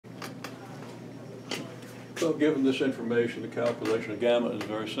So given this information, the calculation of gamma is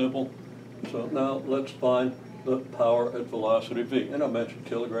very simple. So now let's find the power at velocity v. And I mentioned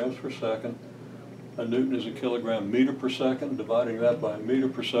kilograms per second. A newton is a kilogram meter per second. Dividing that by a meter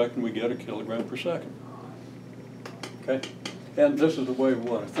per second, we get a kilogram per second. Okay? And this is the way we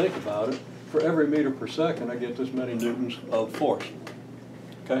want to think about it. For every meter per second, I get this many newtons of force.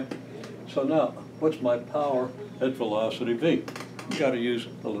 Okay? So now, what's my power at velocity v? You've got to use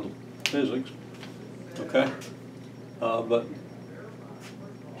a little physics. Okay? But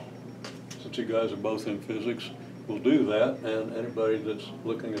since you guys are both in physics, we'll do that. And anybody that's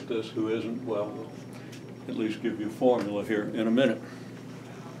looking at this who isn't, well, we'll at least give you a formula here in a minute.